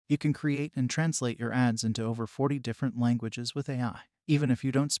You can create and translate your ads into over 40 different languages with AI, even if you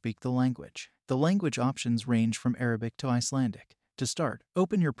don't speak the language. The language options range from Arabic to Icelandic. To start,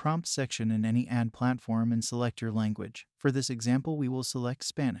 open your prompt section in any ad platform and select your language. For this example, we will select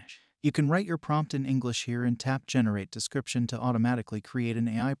Spanish. You can write your prompt in English here and tap Generate Description to automatically create an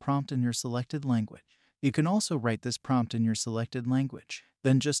AI prompt in your selected language. You can also write this prompt in your selected language.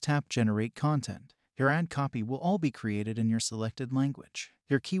 Then just tap Generate Content. Your ad copy will all be created in your selected language.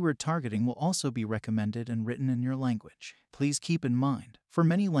 Your keyword targeting will also be recommended and written in your language. Please keep in mind, for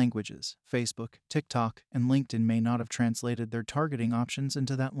many languages, Facebook, TikTok, and LinkedIn may not have translated their targeting options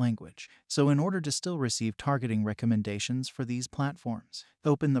into that language. So in order to still receive targeting recommendations for these platforms,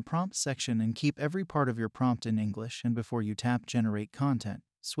 open the prompt section and keep every part of your prompt in English, and before you tap Generate Content,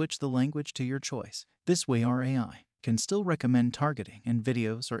 switch the language to your choice. This way our AI can still recommend targeting and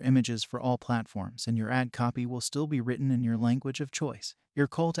videos or images for all platforms, and your ad copy will still be written in your language of choice. Your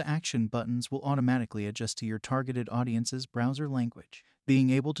call to action buttons will automatically adjust to your targeted audience's browser language. Being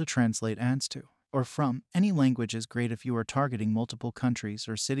able to translate ads to or from any language is great if you are targeting multiple countries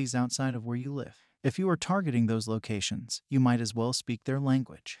or cities outside of where you live. If you are targeting those locations, you might as well speak their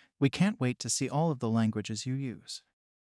language. We can't wait to see all of the languages you use.